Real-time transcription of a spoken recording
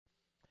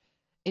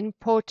In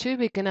part 2,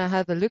 we're going to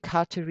have a look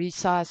how to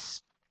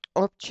resize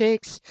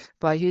objects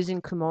by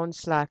using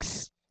commands like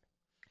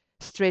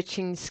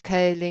stretching,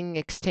 scaling,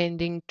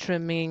 extending,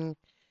 trimming,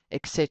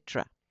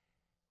 etc.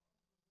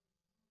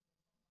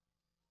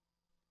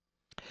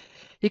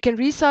 You can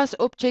resize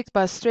objects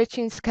by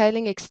stretching,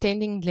 scaling,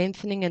 extending,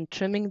 lengthening, and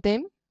trimming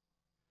them.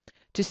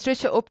 To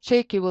stretch an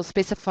object, you will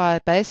specify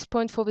a base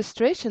point for the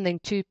stretch and then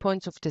 2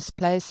 points of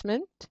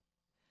displacement.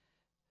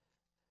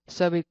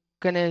 So we're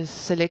going to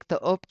select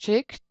the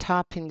object,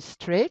 type in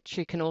stretch.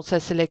 You can also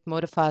select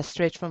modify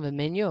stretch from the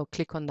menu or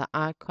click on the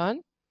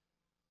icon.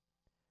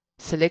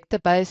 Select the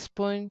base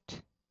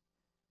point,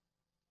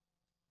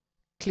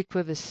 click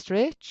with the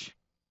stretch,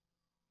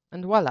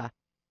 and voila.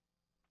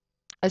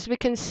 As we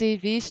can see,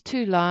 these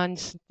two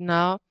lines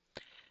now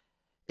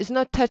is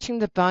not touching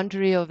the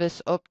boundary of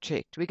this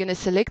object. We're going to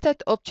select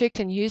that object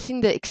and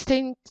using the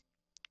extend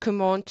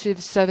command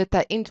so that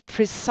they end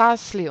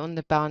precisely on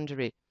the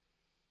boundary.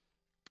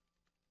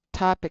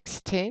 Type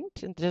extend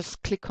and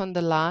just click on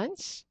the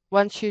lines.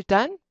 Once you're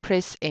done,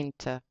 press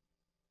enter.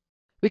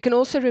 We can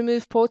also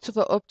remove parts of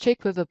an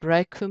object with a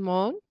break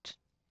command. You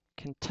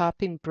can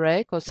type in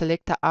break or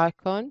select the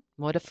icon,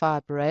 modify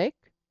break.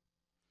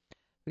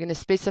 We're going to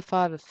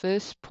specify the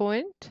first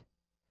point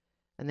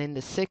and then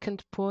the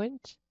second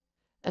point,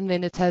 and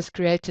then it has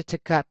created a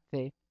gap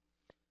there.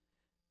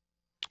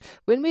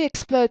 When we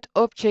explode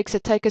objects,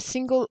 it takes a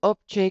single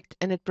object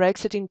and it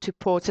breaks it into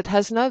parts. It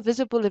has no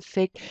visible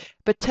effect,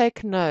 but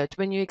take note,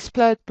 when you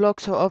explode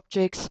blocks or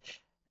objects,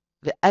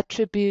 the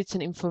attributes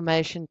and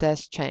information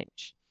does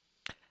change.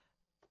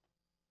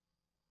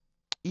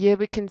 Here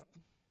we can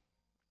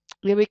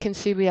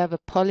see we have a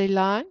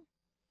polyline.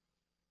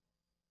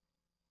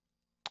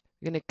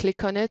 We're going to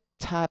click on it,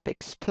 type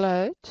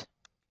explode.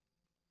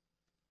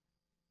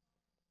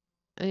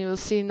 And you will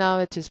see now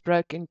it is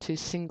broken into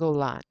single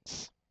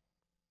lines.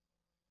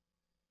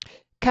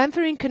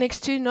 Chamfering connects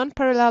two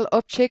non-parallel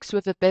objects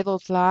with a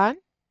beveled line.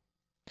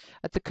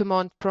 At the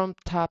command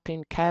prompt, type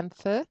in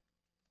chamfer.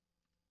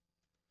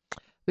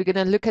 We're going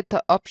to look at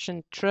the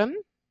option trim.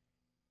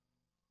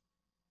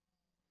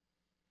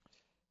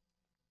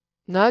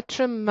 No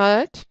trim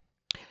mode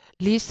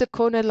leaves the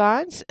corner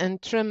lines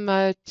and trim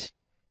mode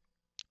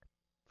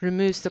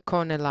removes the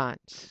corner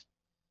lines.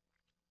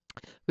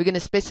 We're going to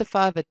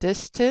specify the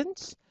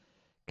distance.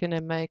 Going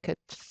to make it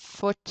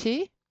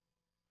 40.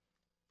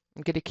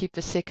 I'm going to keep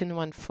the second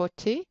one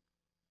 40.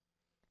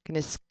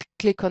 Going to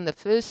click on the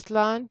first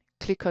line,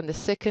 click on the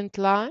second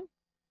line,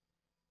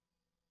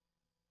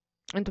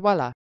 and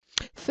voila.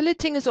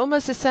 Filleting is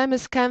almost the same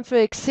as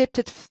chamfer, except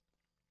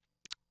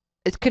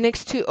it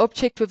connects two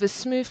objects with a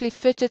smoothly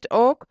fitted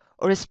arc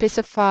or a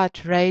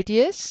specified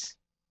radius.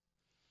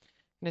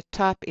 I'm going to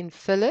type in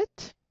fillet.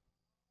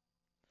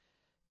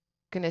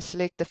 Going to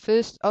select the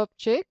first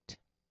object,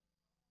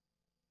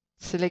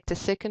 select the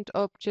second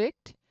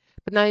object.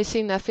 But now you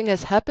see nothing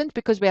has happened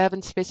because we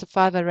haven't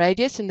specified the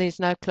radius and there's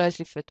no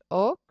closely fit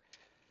arc.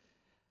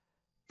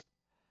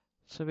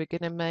 So we're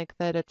going to make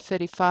that at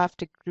 35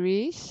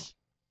 degrees.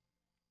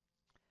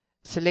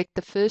 Select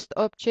the first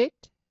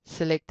object,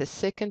 select the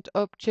second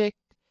object,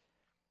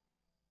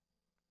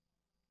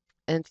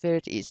 and there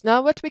it is.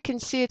 Now what we can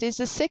see it is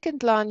the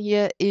second line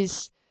here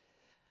is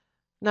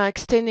now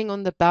extending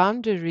on the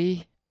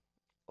boundary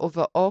of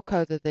the arc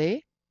over there.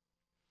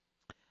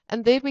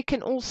 And then we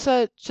can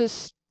also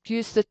just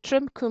use the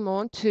trim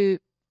command to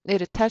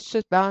let it touch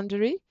the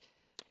boundary.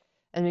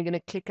 And we're going to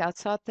click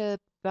outside the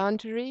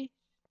boundary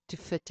to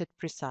fit it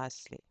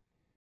precisely.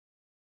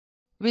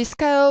 We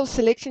scale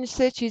selection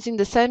search using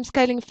the same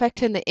scaling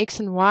factor in the X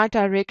and Y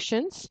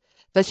directions.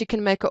 Thus you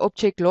can make an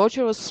object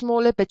larger or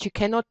smaller, but you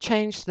cannot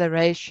change the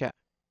ratio.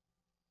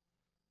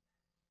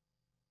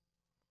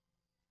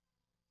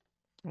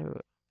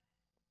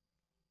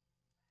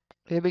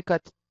 Here we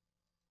got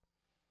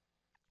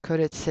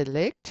it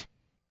select.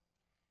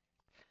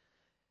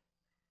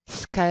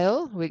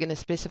 Scale, we're going to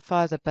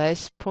specify the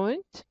base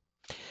point.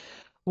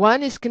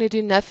 1 is going to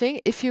do nothing.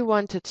 If you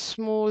want it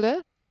smaller,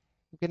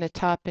 I'm going to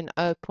type in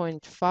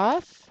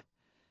 0.5. You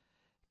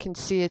can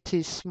see it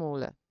is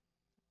smaller.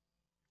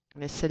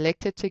 I'm going to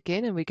select it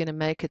again and we're going to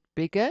make it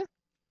bigger.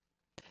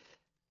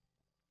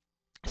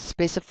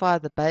 Specify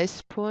the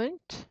base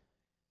point.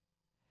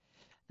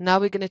 Now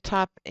we're going to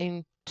type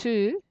in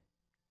 2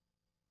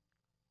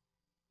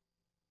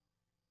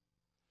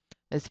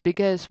 as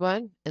bigger as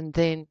 1, and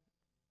then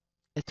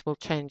it will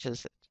change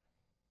it.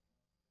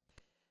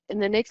 In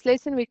the next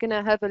lesson, we're going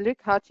to have a look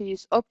how to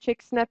use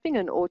object snapping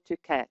in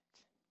AutoCAD.